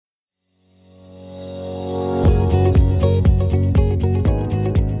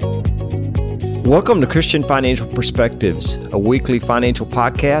Welcome to Christian Financial Perspectives, a weekly financial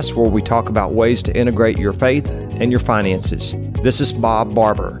podcast where we talk about ways to integrate your faith and your finances. This is Bob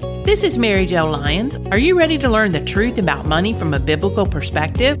Barber. This is Mary Jo Lyons. Are you ready to learn the truth about money from a biblical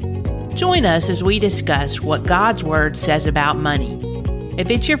perspective? Join us as we discuss what God's Word says about money. If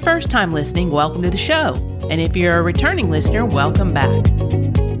it's your first time listening, welcome to the show. And if you're a returning listener, welcome back.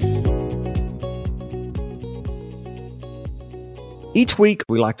 Each week,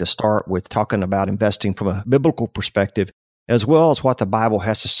 we like to start with talking about investing from a biblical perspective, as well as what the Bible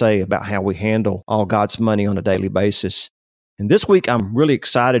has to say about how we handle all God's money on a daily basis. And this week, I'm really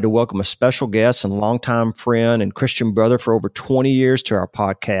excited to welcome a special guest and longtime friend and Christian brother for over 20 years to our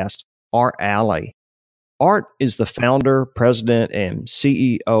podcast, Art Alley. Art is the founder, president, and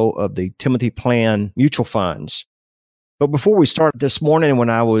CEO of the Timothy Plan Mutual Funds. But before we start this morning,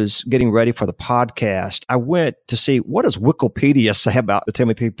 when I was getting ready for the podcast, I went to see what does Wikipedia say about the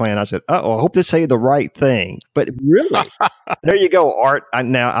Timothy Plan. I said, I hope they say the right thing. But really, there you go, Art.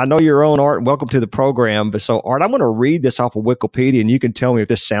 Now, I know your own Art, and welcome to the program. But so, Art, I'm going to read this off of Wikipedia, and you can tell me if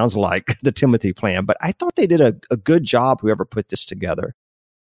this sounds like the Timothy Plan. But I thought they did a good job, whoever put this together.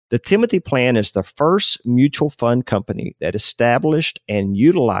 The Timothy Plan is the first mutual fund company that established and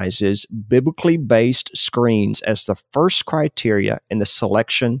utilizes biblically based screens as the first criteria in the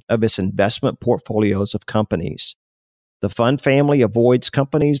selection of its investment portfolios of companies. The fund family avoids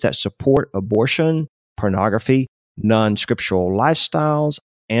companies that support abortion, pornography, non-scriptural lifestyles,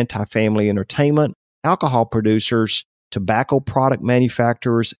 anti-family entertainment, alcohol producers, tobacco product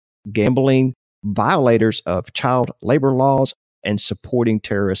manufacturers, gambling, violators of child labor laws, and supporting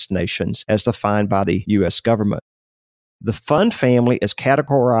terrorist nations as defined by the U.S. government. The fund family is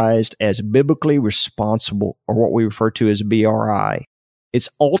categorized as biblically responsible, or what we refer to as BRI. Its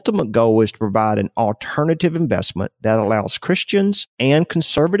ultimate goal is to provide an alternative investment that allows Christians and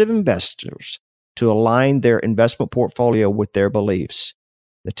conservative investors to align their investment portfolio with their beliefs.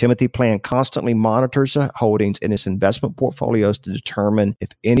 The Timothy Plan constantly monitors the holdings in its investment portfolios to determine if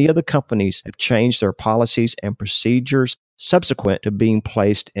any of the companies have changed their policies and procedures subsequent to being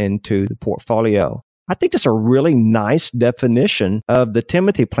placed into the portfolio. I think that's a really nice definition of the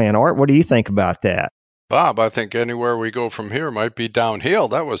Timothy Plan. Art, what do you think about that? Bob, I think anywhere we go from here might be downhill.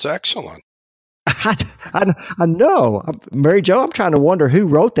 That was excellent. I know. Mary Jo, I'm trying to wonder who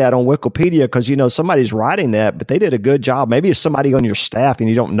wrote that on Wikipedia because, somebody's writing that, but they did a good job. Maybe it's somebody on your staff and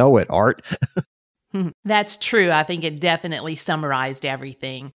you don't know it, Art. That's true. I think it definitely summarized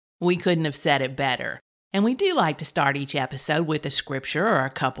everything. We couldn't have said it better. And we do like to start each episode with a scripture or a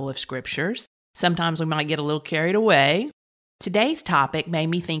couple of scriptures. Sometimes we might get a little carried away. Today's topic made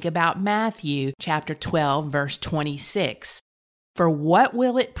me think about Matthew chapter 12, verse 26. For what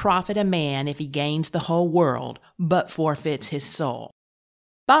will it profit a man if he gains the whole world, but forfeits his soul?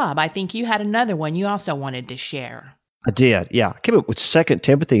 Bob, I think you had another one you also wanted to share. I did, yeah. I came up with 2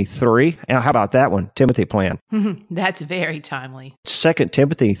 Timothy 3. Now, how about that one? Timothy Plan. That's very timely. 2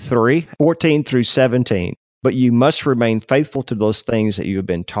 Timothy 3, 14 through 17. But you must remain faithful to those things that you have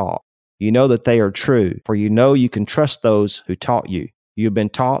been taught. You know that they are true, for you know you can trust those who taught you. You have been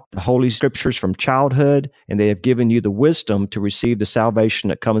taught the Holy Scriptures from childhood, and they have given you the wisdom to receive the salvation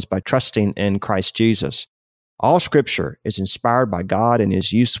that comes by trusting in Christ Jesus. All Scripture is inspired by God and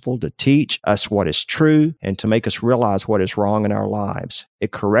is useful to teach us what is true and to make us realize what is wrong in our lives.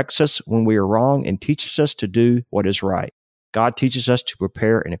 It corrects us when we are wrong and teaches us to do what is right. God teaches us to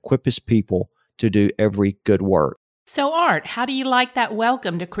prepare and equip His people to do every good work. So, Art, how do you like that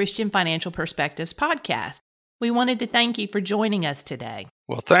welcome to Christian Financial Perspectives podcast? We wanted to thank you for joining us today.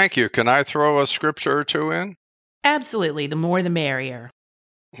 Well, thank you. Can I throw a scripture or two in? Absolutely. The more the merrier.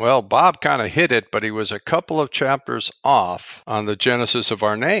 Well, Bob kind of hit it, but he was a couple of chapters off on the genesis of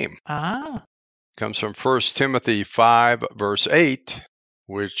our name. It comes from 1 Timothy 5, verse 8,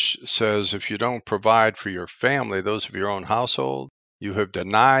 which says, if you don't provide for your family, those of your own household, you have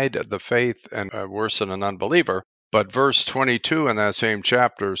denied the faith and are worse than an unbeliever. But verse 22 in that same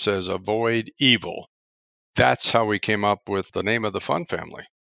chapter says, avoid evil. That's how we came up with the name of the fund family.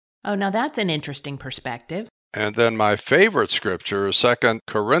 Oh, now that's an interesting perspective. And then my favorite scripture is 2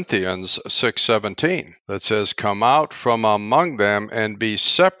 Corinthians 6:17 that says, come out from among them and be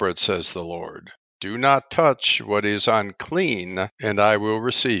separate, says the Lord. Do not touch what is unclean, and I will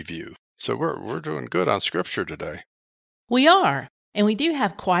receive you. So we're doing good on scripture today. We are, and we do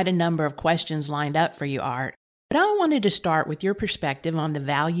have quite a number of questions lined up for you, Art. But I wanted to start with your perspective on the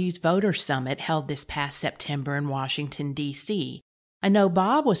Values Voter Summit held this past September in Washington, D.C. I know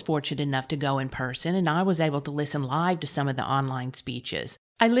Bob was fortunate enough to go in person, and I was able to listen live to some of the online speeches.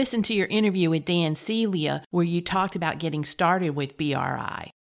 I listened to your interview with Dan Celia where you talked about getting started with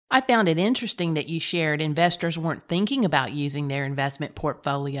BRI. I found it interesting that you shared investors weren't thinking about using their investment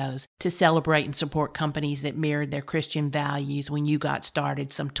portfolios to celebrate and support companies that mirrored their Christian values when you got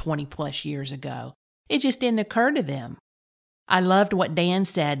started some 20 plus years ago. It just didn't occur to them. I loved what Dan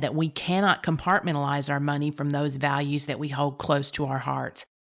said, that we cannot compartmentalize our money from those values that we hold close to our hearts.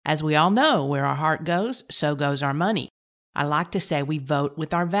 As we all know, where our heart goes, so goes our money. I like to say we vote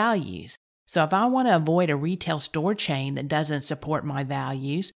with our values. So if I want to avoid a retail store chain that doesn't support my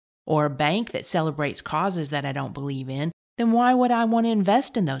values, or a bank that celebrates causes that I don't believe in, then why would I want to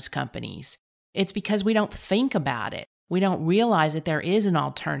invest in those companies? It's because we don't think about it. We don't realize that there is an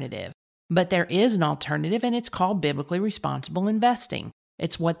alternative. But there is an alternative, and it's called biblically responsible investing.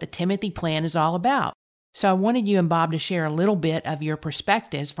 It's what the Timothy Plan is all about. So I wanted you and Bob to share a little bit of your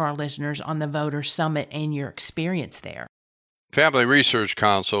perspectives for our listeners on the Voter Summit and your experience there. Family Research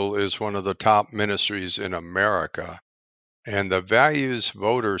Council is one of the top ministries in America. And the Values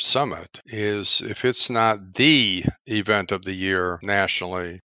Voter Summit is, if it's not the event of the year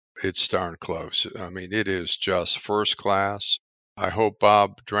nationally, it's darn close. I mean, it is just first class. I hope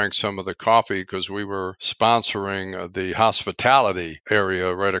Bob drank some of the coffee because we were sponsoring the hospitality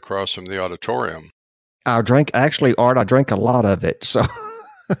area right across from the auditorium. Art, I drank a lot of it. So,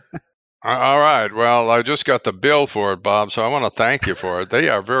 All right. Well, I just got the bill for it, Bob, so I want to thank you for it. They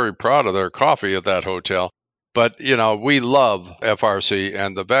are very proud of their coffee at that hotel. But, we love FRC,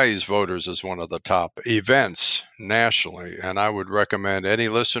 and the Values Voters is one of the top events nationally. And I would recommend any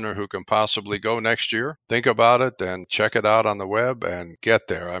listener who can possibly go next year, think about it and check it out on the web and get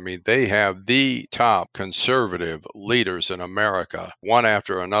there. I mean, they have the top conservative leaders in America, one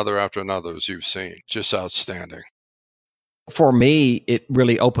after another, as you've seen. Just outstanding. For me, it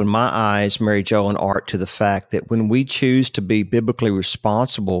really opened my eyes, Mary Jo and Art, to the fact that when we choose to be biblically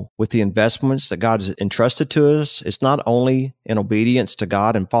responsible with the investments that God has entrusted to us, it's not only in obedience to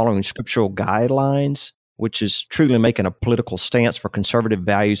God and following scriptural guidelines, which is truly making a political stance for conservative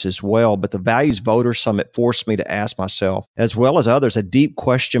values as well. But the Values Voter Summit forced me to ask myself, as well as others, a deep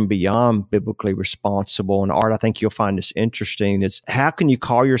question beyond biblically responsible. And Art, I think you'll find this interesting. It's how can you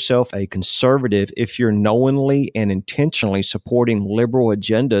call yourself a conservative if you're knowingly and intentionally supporting liberal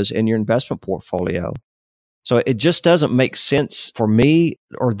agendas in your investment portfolio? So it just doesn't make sense for me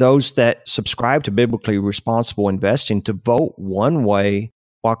or those that subscribe to biblically responsible investing to vote one way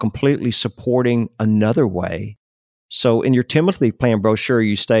while completely supporting another way. So in your Timothy Plan brochure,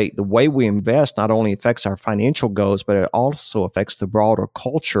 you state the way we invest not only affects our financial goals, but it also affects the broader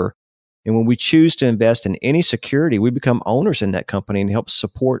culture. And when we choose to invest in any security, we become owners in that company and help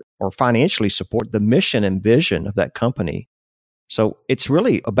support or financially support the mission and vision of that company. So it's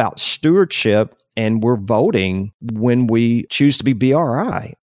really about stewardship, and we're voting when we choose to be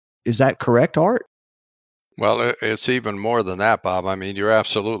BRI. Is that correct, Art? Well, it's even more than that, Bob. I mean, you're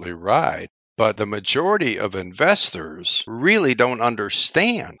absolutely right. But the majority of investors really don't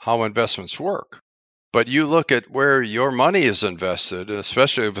understand how investments work. But you look at where your money is invested,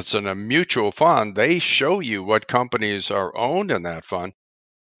 especially if it's in a mutual fund, they show you what companies are owned in that fund.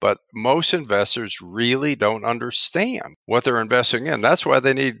 But most investors really don't understand what they're investing in. That's why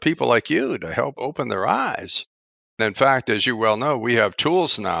they need people like you to help open their eyes. In fact, as you well know, we have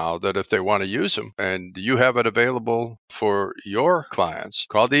tools now that if they want to use them, and you have it available for your clients,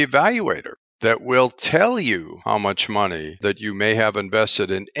 called the Evaluator, that will tell you how much money that you may have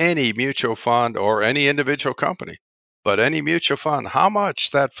invested in any mutual fund or any individual company. But any mutual fund, how much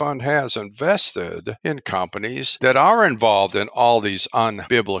that fund has invested in companies that are involved in all these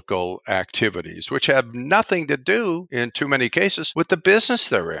unbiblical activities, which have nothing to do, in too many cases, with the business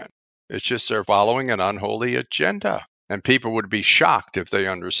they're in. It's just they're following an unholy agenda. And people would be shocked if they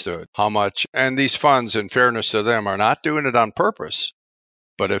understood how much. And these funds, in fairness to them, are not doing it on purpose.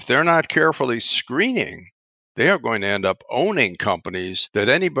 But if they're not carefully screening, they are going to end up owning companies that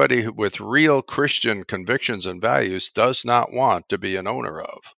anybody with real Christian convictions and values does not want to be an owner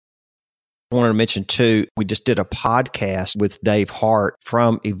of. I wanted to mention, too, we just did a podcast with Dave Hart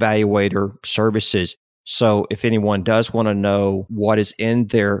from Evaluator Services. So if anyone does want to know what is in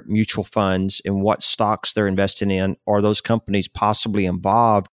their mutual funds and what stocks they're investing in, are those companies possibly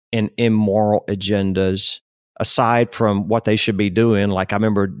involved in immoral agendas, aside from what they should be doing? Like I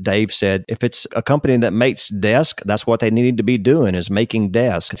remember Dave said, if it's a company that makes desks, that's what they need to be doing, is making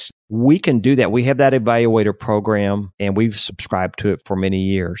desks. We can do that. We have that Evaluator program, and we've subscribed to it for many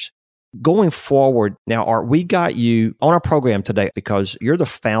years. Going forward, now, Art, we got you on our program today because you're the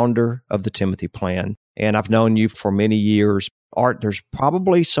founder of the Timothy Plan. And I've known you for many years. Art, there's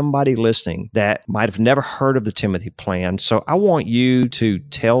probably somebody listening that might have never heard of the Timothy Plan. So I want you to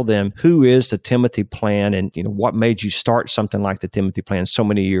tell them who is the Timothy Plan and what made you start something like the Timothy Plan so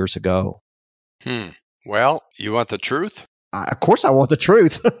many years ago. Well, you want the truth? Of course I want the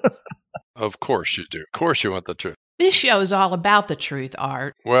truth. Of course you do. Of course you want the truth. This show is all about the truth,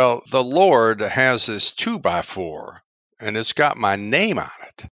 Art. Well, the Lord has this 2x4, and it's got my name on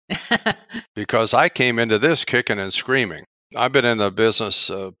it because I came into this kicking and screaming. I've been in the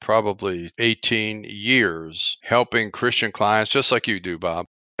business probably 18 years, helping Christian clients, just like you do, Bob,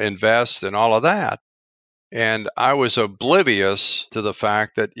 invest and all of that. And I was oblivious to the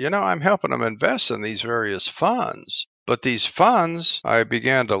fact that, I'm helping them invest in these various funds. But these funds, I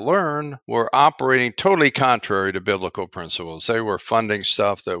began to learn, were operating totally contrary to biblical principles. They were funding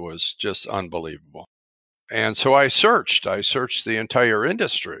stuff that was just unbelievable. And so I searched the entire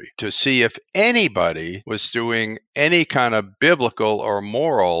industry to see if anybody was doing any kind of biblical or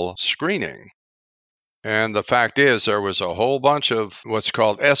moral screening. And the fact is, there was a whole bunch of what's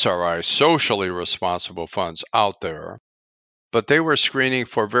called SRI, socially responsible funds out there, but they were screening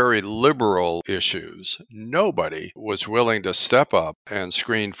for very liberal issues. Nobody was willing to step up and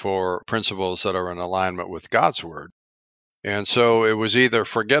screen for principles that are in alignment with God's Word. And so it was either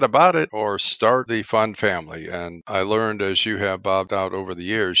forget about it or start the fund family. And I learned, as you have, Bob, out over the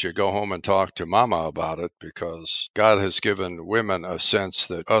years, you go home and talk to mama about it because God has given women a sense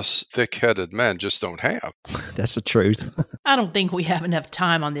that us thick-headed men just don't have. That's the truth. I don't think we have enough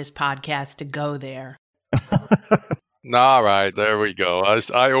time on this podcast to go there. All right, there we go.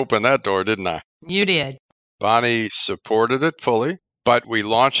 I opened that door, didn't I? You did. Bonnie supported it fully, but we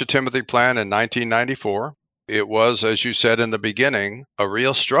launched the Timothy Plan in 1994. It was, as you said in the beginning, a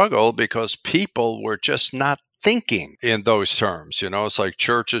real struggle because people were just not thinking in those terms. It's like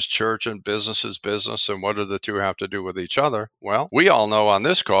church is church and business is business, and what do the two have to do with each other? Well, we all know on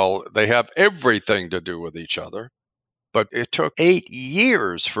this call they have everything to do with each other, but it took 8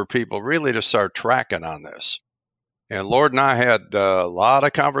 years for people really to start tracking on this. And Lord and I had a lot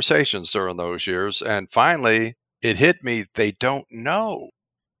of conversations during those years, and finally it hit me, they don't know.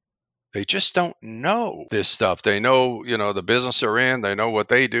 They just don't know this stuff. They know, the business they're in, they know what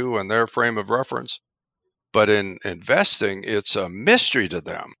they do and their frame of reference. But in investing, it's a mystery to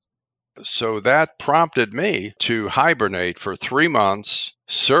them. So that prompted me to hibernate for 3 months,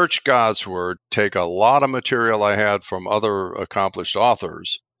 search God's Word, take a lot of material I had from other accomplished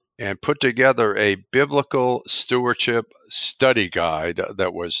authors, and put together a biblical stewardship study guide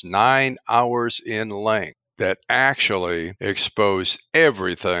that was 9 hours in length. That actually exposed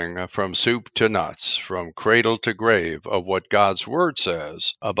everything from soup to nuts, from cradle to grave, of what God's Word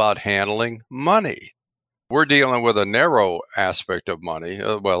says about handling money. We're dealing with a narrow aspect of money,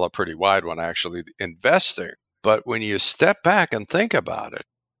 a pretty wide one actually, investing. But when you step back and think about it,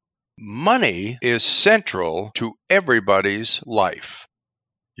 money is central to everybody's life.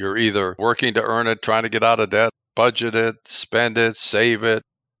 You're either working to earn it, trying to get out of debt, budget it, spend it, save it,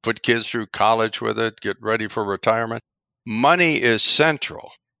 put kids through college with it, get ready for retirement. Money is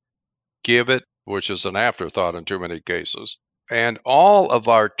central. Give it, which is an afterthought in too many cases. And all of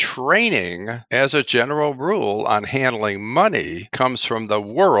our training, as a general rule, on handling money comes from the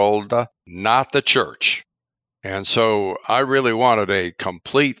world, not the church. And so I really wanted a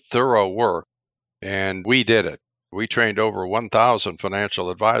complete, thorough work, and we did it. We trained over 1,000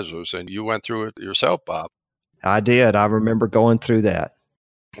 financial advisors, and you went through it yourself, Bob. I did. I remember going through that.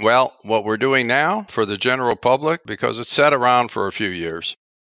 Well, what we're doing now for the general public, because it's sat around for a few years,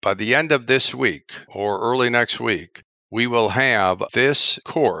 by the end of this week or early next week, we will have this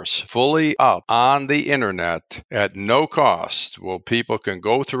course fully up on the internet at no cost, where people can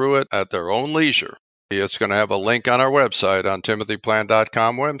go through it at their own leisure. It's going to have a link on our website, on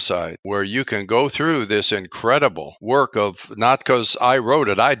timothyplan.com website, where you can go through this incredible work of, not because I wrote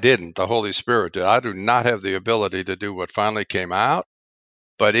it, I didn't, the Holy Spirit did. I do not have the ability to do what finally came out.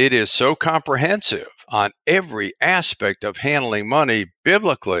 But it is so comprehensive on every aspect of handling money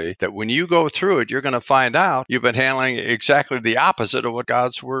biblically that when you go through it, you're going to find out you've been handling exactly the opposite of what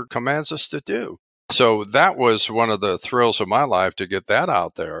God's Word commands us to do. So that was one of the thrills of my life, to get that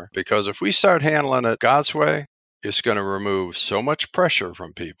out there, because if we start handling it God's way, it's going to remove so much pressure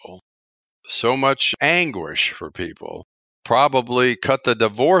from people, so much anguish for people, probably cut the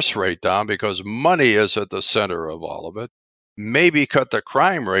divorce rate down because money is at the center of all of it. Maybe cut the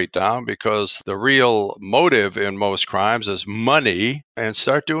crime rate down because the real motive in most crimes is money, and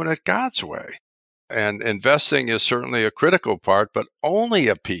start doing it God's way. And investing is certainly a critical part, but only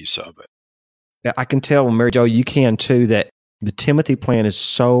a piece of it. Yeah, I can tell, Mary Jo, you can too, that the Timothy Plan is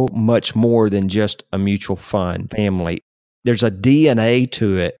so much more than just a mutual fund family. There's a DNA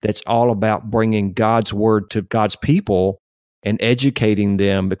to it that's all about bringing God's word to God's people and educating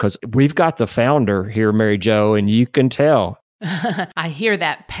them, because we've got the founder here, Mary Jo, and you can tell. I hear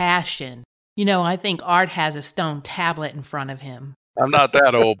that passion. You know, I think Art has a stone tablet in front of him. I'm not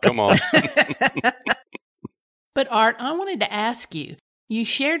that old. Come on. But Art, I wanted to ask you, you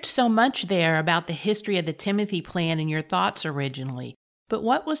shared so much there about the history of the Timothy Plan and your thoughts originally. But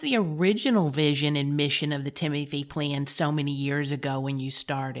what was the original vision and mission of the Timothy Plan so many years ago when you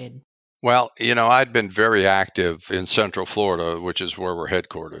started? Well, I'd been very active in Central Florida, which is where we're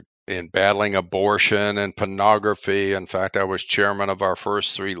headquartered, in battling abortion and pornography. In fact, I was chairman of our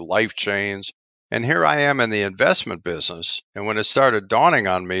first 3 life chains. And here I am in the investment business. And when it started dawning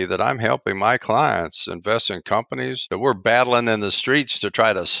on me that I'm helping my clients invest in companies that we're battling in the streets to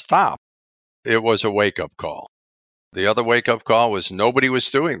try to stop, it was a wake-up call. The other wake-up call was nobody was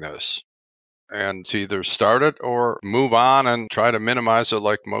doing this. And to either start it or move on and try to minimize it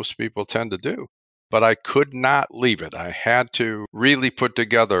like most people tend to do. But I could not leave it. I had to really put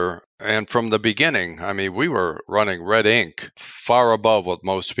together, and from the beginning, we were running red ink far above what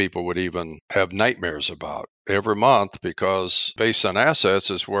most people would even have nightmares about every month, because based on assets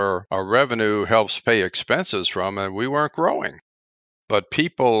is where our revenue helps pay expenses from, and we weren't growing. But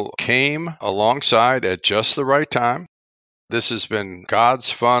people came alongside at just the right time. This has been God's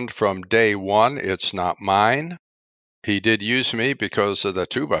fund from day one. It's not mine. He did use me because of the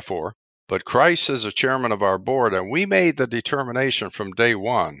 2x4. But Christ is a chairman of our board, and we made the determination from day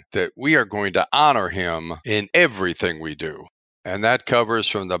one that we are going to honor him in everything we do. And that covers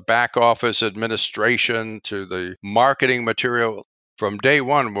from the back office administration to the marketing material. From day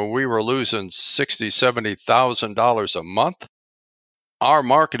one, when we were losing $60,000, $70,000 a month, our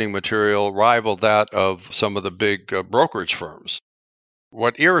marketing material rivaled that of some of the big brokerage firms.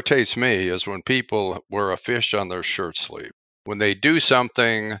 What irritates me is when people wear a fish on their shirt sleeve. When they do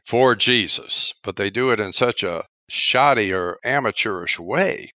something for Jesus, but they do it in such a shoddy or amateurish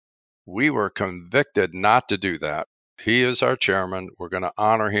way. We were convicted not to do that. He is our chairman. We're going to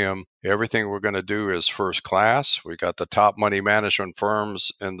honor him. Everything we're going to do is first class. We got the top money management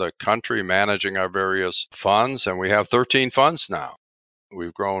firms in the country managing our various funds, and we have 13 funds now.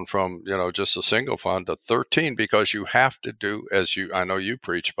 We've grown from, just a single fund to 13 because you have to do, I know you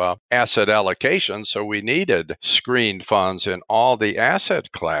preach, Bob, asset allocation. So we needed screened funds in all the asset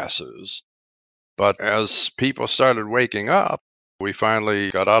classes. But as people started waking up, we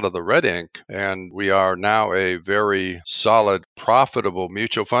finally got out of the red ink, and we are now a very solid, profitable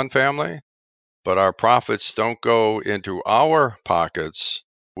mutual fund family. But our profits don't go into our pockets.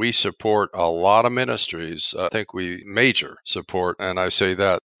 We support a lot of ministries. I think we major support, and I say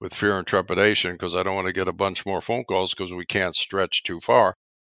that with fear and trepidation because I don't want to get a bunch more phone calls because we can't stretch too far.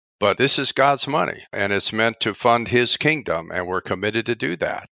 But this is God's money, and it's meant to fund his kingdom, and we're committed to do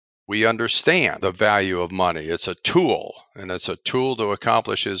that. We understand the value of money. It's a tool, and it's a tool to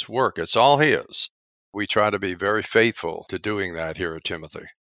accomplish his work. It's all his. We try to be very faithful to doing that here at Timothy.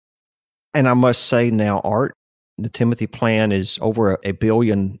 And I must say now, Art, the Timothy Plan is over $1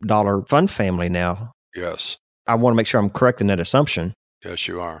 billion fund family now. Yes. I want to make sure I'm correct in that assumption. Yes,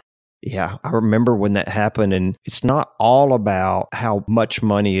 you are. Yeah, I remember when that happened, and it's not all about how much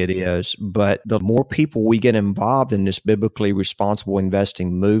money it is, but the more people we get involved in this biblically responsible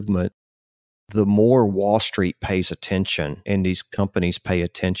investing movement, the more Wall Street pays attention and these companies pay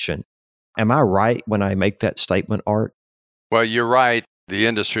attention. Am I right when I make that statement, Art? Well, you're right. The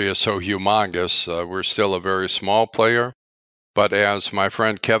industry is so humongous. We're still a very small player. But as my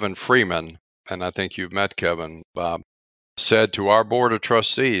friend Kevin Freeman, and I think you've met Kevin, Bob, said to our board of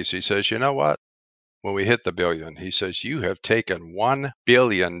trustees, he says, you know what? When we hit the billion, he says, you have taken $1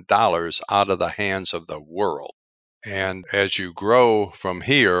 billion out of the hands of the world. And as you grow from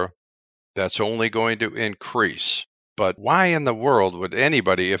here, that's only going to increase. But why in the world would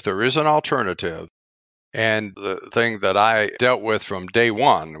anybody, if there is an alternative? And the thing that I dealt with from day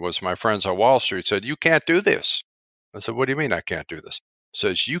one was my friends on Wall Street said, you can't do this. I said, what do you mean I can't do this? He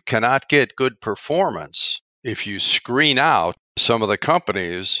says, you cannot get good performance if you screen out some of the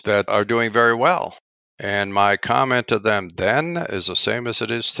companies that are doing very well. And my comment to them then is the same as it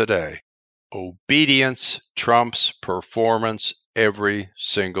is today. Obedience trumps performance every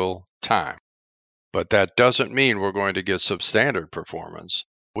single time. But that doesn't mean we're going to get substandard performance.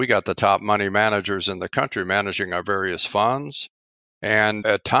 We got the top money managers in the country managing our various funds. And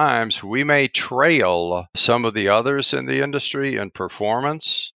at times, we may trail some of the others in the industry in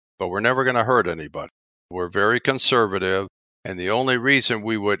performance, but we're never going to hurt anybody. We're very conservative. And the only reason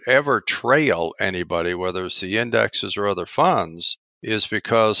we would ever trail anybody, whether it's the indexes or other funds, is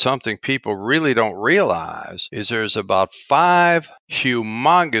because something people really don't realize is there's about 5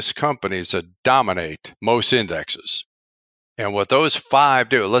 humongous companies that dominate most indexes. And what those 5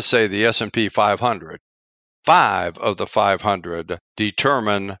 do, let's say the S&P 500, 5 of the 500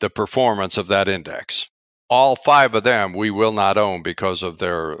 determine the performance of that index. All 5 of them we will not own because of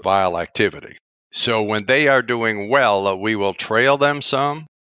their vile activity. So when they are doing well, we will trail them some,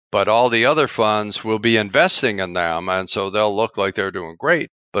 but all the other funds will be investing in them, and so they'll look like they're doing great.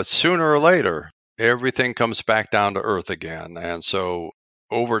 But sooner or later, everything comes back down to earth again. And so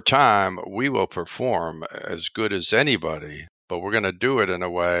over time, we will perform as good as anybody, but we're going to do it in a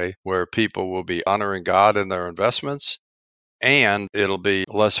way where people will be honoring God in their investments, and it'll be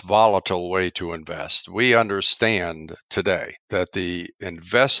less volatile way to invest. We understand today that the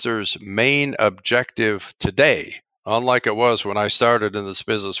investor's main objective today, unlike it was when I started in this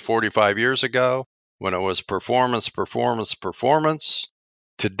business 45 years ago, when it was performance, performance, performance,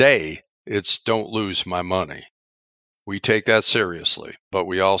 today it's don't lose my money. We take that seriously, but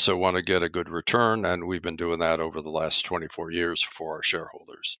we also want to get a good return, and we've been doing that over the last 24 years for our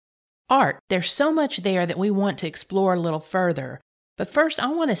shareholders. Art, there's so much there that we want to explore a little further. But first, I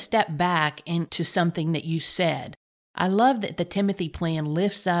want to step back into something that you said. I love that the Timothy Plan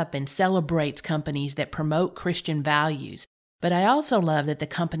lifts up and celebrates companies that promote Christian values. But I also love that the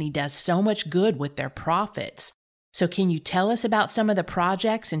company does so much good with their profits. So can you tell us about some of the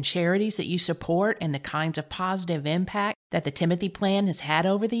projects and charities that you support and the kinds of positive impact that the Timothy Plan has had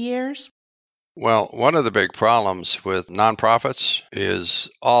over the years? Well, one of the big problems with nonprofits is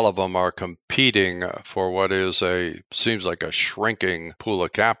all of them are competing for what seems like a shrinking pool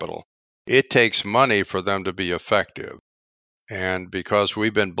of capital. It takes money for them to be effective. And because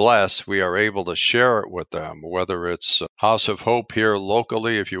we've been blessed, we are able to share it with them, whether it's House of Hope here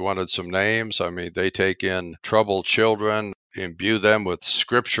locally, if you wanted some names. I mean, they take in troubled children, imbue them with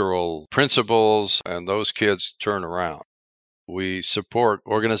scriptural principles, and those kids turn around. We support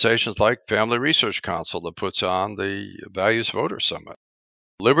organizations like Family Research Council that puts on the Values Voter Summit,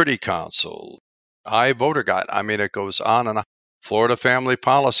 Liberty Council, iVoter Guide. I mean, it goes on and on. Florida Family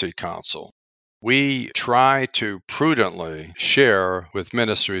Policy Council. We try to prudently share with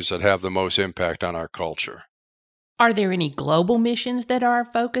ministries that have the most impact on our culture. Are there any global missions that are a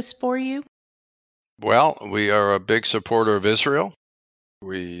focus for you? Well, we are a big supporter of Israel.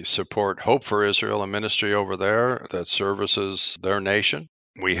 We support Hope for Israel, a ministry over there that services their nation.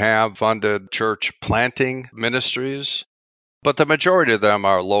 We have funded church planting ministries, but the majority of them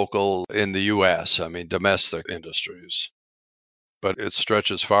are local in the U.S., domestic industries. But it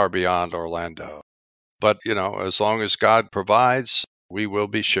stretches far beyond Orlando. But, as long as God provides, we will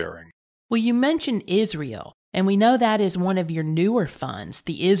be sharing. Well, you mentioned Israel, and we know that is one of your newer funds,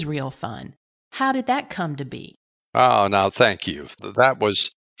 the Israel Fund. How did that come to be? Oh, now, thank you. That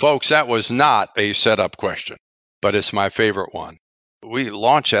was not a setup question, but it's my favorite one. We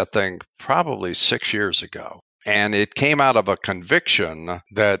launched that thing probably 6 years ago, and it came out of a conviction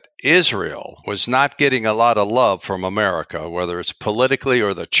that Israel was not getting a lot of love from America, whether it's politically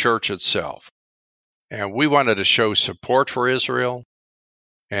or the church itself. And we wanted to show support for Israel,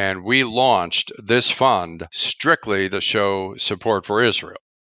 and we launched this fund strictly to show support for Israel.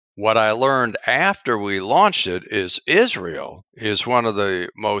 What I learned after we launched it is Israel is one of the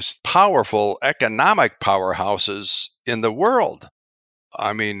most powerful economic powerhouses in the world.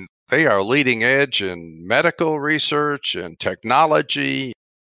 I mean, they are leading edge in medical research and technology,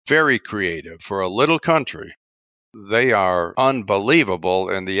 very creative for a little country. They are unbelievable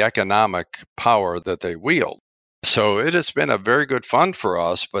in the economic power that they wield. So it has been a very good fund for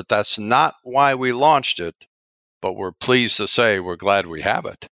us, but that's not why we launched it. But we're pleased to say we're glad we have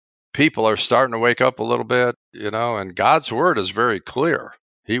it. People are starting to wake up a little bit, and God's word is very clear.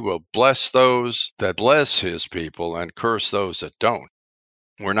 He will bless those that bless his people and curse those that don't.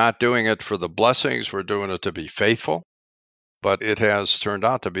 We're not doing it for the blessings. We're doing it to be faithful. But it has turned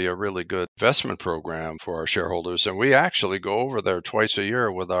out to be a really good investment program for our shareholders. And we actually go over there twice a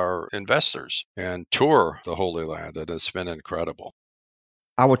year with our investors and tour the Holy Land. And it's been incredible.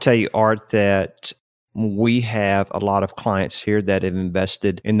 I will tell you, Art, that we have a lot of clients here that have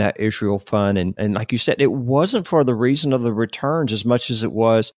invested in that Israel fund. And like you said, it wasn't for the reason of the returns as much as it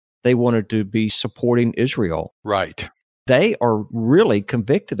was they wanted to be supporting Israel. Right. They are really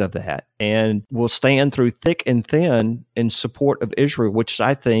convicted of that and will stand through thick and thin in support of Israel, which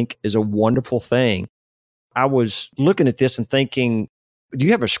I think is a wonderful thing. I was looking at this and thinking, do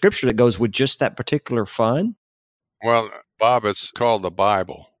you have a scripture that goes with just that particular fund? Well, Bob, it's called the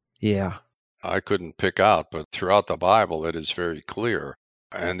Bible. Yeah. I couldn't pick out, but throughout the Bible, it is very clear.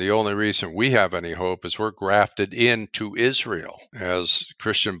 And the only reason we have any hope is we're grafted into Israel as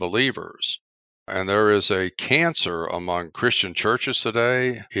Christian believers. And there is a cancer among Christian churches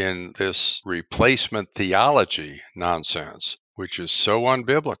today in this replacement theology nonsense, which is so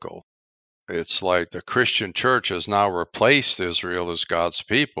unbiblical. It's like the Christian church has now replaced Israel as God's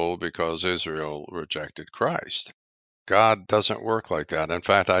people because Israel rejected Christ. God doesn't work like that. In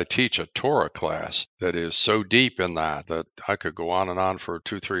fact, I teach a Torah class that is so deep in that I could go on and on for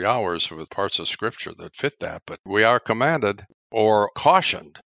 2-3 hours with parts of Scripture that fit that. But we are commanded or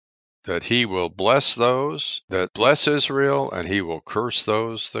cautioned that he will bless those that bless Israel, and he will curse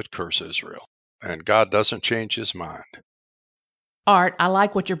those that curse Israel. And God doesn't change his mind. Art, I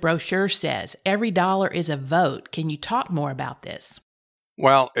like what your brochure says. Every dollar is a vote. Can you talk more about this?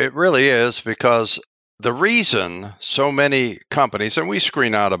 Well, it really is, because the reason so many companies, and we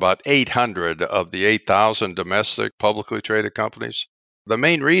screen out about 800 of the 8,000 domestic publicly traded companies, the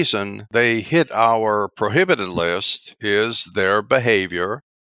main reason they hit our prohibited list is their behavior.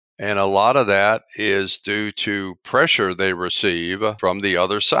 And a lot of that is due to pressure they receive from the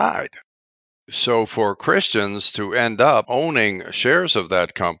other side. So for Christians to end up owning shares of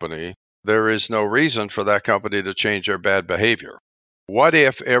that company, there is no reason for that company to change their bad behavior. What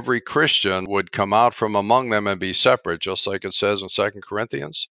if every Christian would come out from among them and be separate, just like it says in 2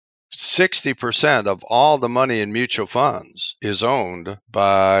 Corinthians? 60% of all the money in mutual funds is owned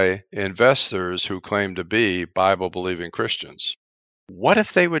by investors who claim to be Bible-believing Christians. What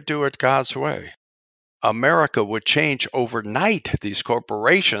if they would do it God's way? America would change overnight. These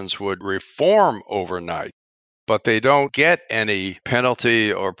corporations would reform overnight, but they don't get any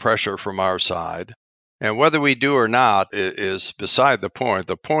penalty or pressure from our side. And whether we do or not is beside the point.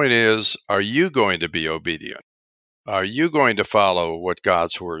 The point is, are you going to be obedient? Are you going to follow what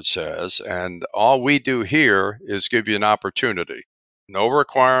God's word says? And all we do here is give you an opportunity. No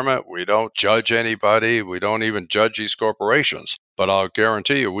requirement. We don't judge anybody. We don't even judge these corporations. But I'll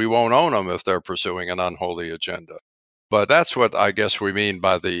guarantee you we won't own them if they're pursuing an unholy agenda. But that's what I guess we mean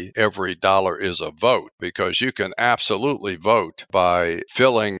by the every dollar is a vote, because you can absolutely vote by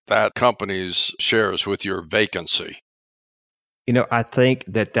filling that company's shares with your vacancy. You know, I think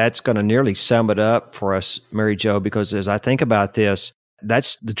that's going to nearly sum it up for us, Mary Jo, because as I think about this,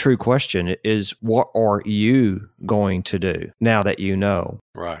 that's the true question is, what are you going to do now that you know?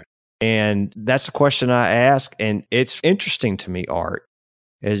 Right. And that's the question I ask. And it's interesting to me, Art,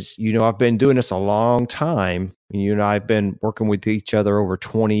 as you know, I've been doing this a long time. And you and I have been working with each other over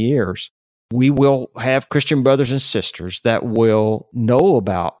 20 years. We will have Christian brothers and sisters that will know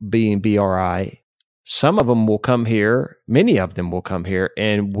about being BRI. Some of them will come here, many of them will come here,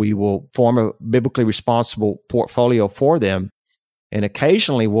 and we will form a biblically responsible portfolio for them. And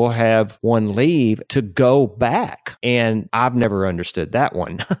occasionally we'll have one leave to go back. And I've never understood that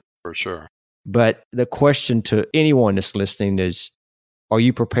one. For sure. But the question to anyone that's listening is, are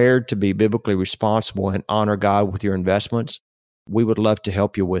you prepared to be biblically responsible and honor God with your investments? We would love to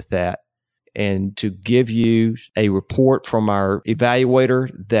help you with that and to give you a report from our evaluator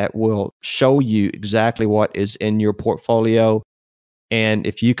that will show you exactly what is in your portfolio. And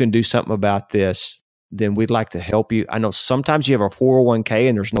if you can do something about this, then we'd like to help you. I know sometimes you have a 401k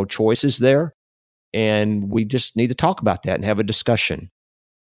and there's no choices there. And we just need to talk about that and have a discussion.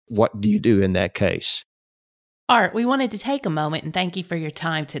 What do you do in that case? Art, we wanted to take a moment and thank you for your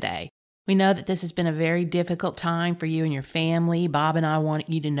time today. We know that this has been a very difficult time for you and your family. Bob and I want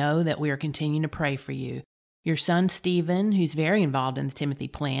you to know that we are continuing to pray for you. Your son, Stephen, who's very involved in the Timothy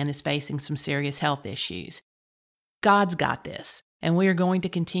Plan, is facing some serious health issues. God's got this, and we are going to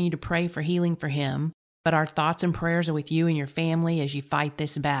continue to pray for healing for him, but our thoughts and prayers are with you and your family as you fight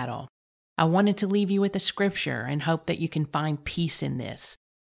this battle. I wanted to leave you with a scripture and hope that you can find peace in this.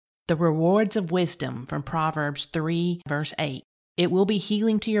 The rewards of wisdom from Proverbs 3, verse 8. It will be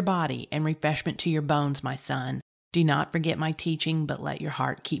healing to your body and refreshment to your bones, my son. Do not forget my teaching, but let your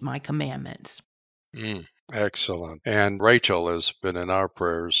heart keep my commandments. Excellent. And Rachel has been in our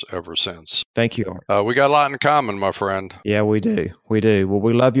prayers ever since. Thank you, Art. We got a lot in common, my friend. Yeah, we do. We do. Well,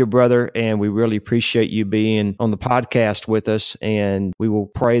 we love you, brother, and we really appreciate you being on the podcast with us. And we will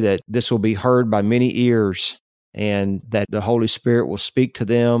pray that this will be heard by many ears and that the Holy Spirit will speak to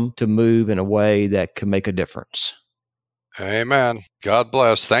them to move in a way that can make a difference. Amen. God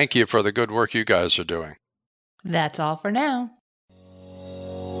bless. Thank you for the good work you guys are doing. That's all for now.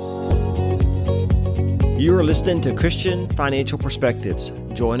 You are listening to Christian Financial Perspectives.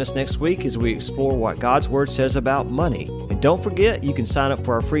 Join us next week as we explore what God's Word says about money. And don't forget, you can sign up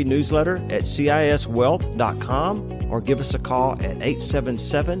for our free newsletter at CISwealth.com or give us a call at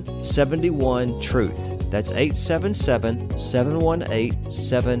 877-71-TRUTH. That's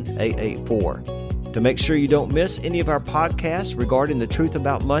 877-718-7884. To make sure you don't miss any of our podcasts regarding the truth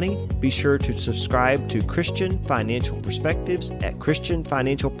about money, be sure to subscribe to Christian Financial Perspectives at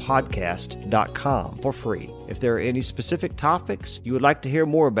christianfinancialpodcast.com for free. If there are any specific topics you would like to hear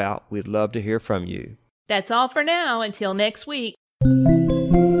more about, we'd love to hear from you. That's all for now. Until next week.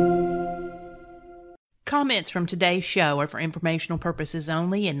 Comments from today's show are for informational purposes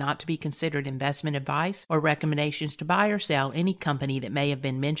only and not to be considered investment advice or recommendations to buy or sell any company that may have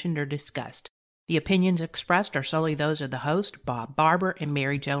been mentioned or discussed. The opinions expressed are solely those of the host, Bob Barber and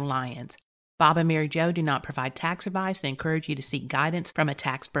Mary Jo Lyons. Bob and Mary Jo do not provide tax advice and encourage you to seek guidance from a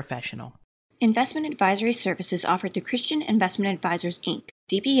tax professional. Investment advisory services offered through Christian Investment Advisors, Inc.,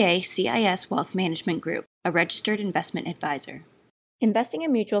 DBA CIS Wealth Management Group, a registered investment advisor. Investing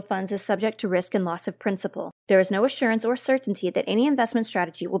in mutual funds is subject to risk and loss of principal. There is no assurance or certainty that any investment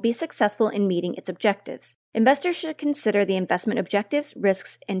strategy will be successful in meeting its objectives. Investors should consider the investment objectives,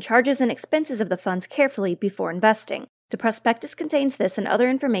 risks, and charges and expenses of the funds carefully before investing. The prospectus contains this and other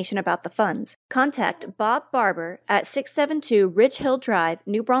information about the funds. Contact Bob Barber at 672 Ridge Hill Drive,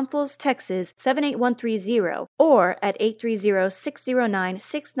 New Braunfels, Texas 78130, or at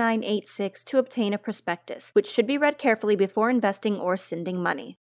 830-609-6986 to obtain a prospectus, which should be read carefully before investing or sending money.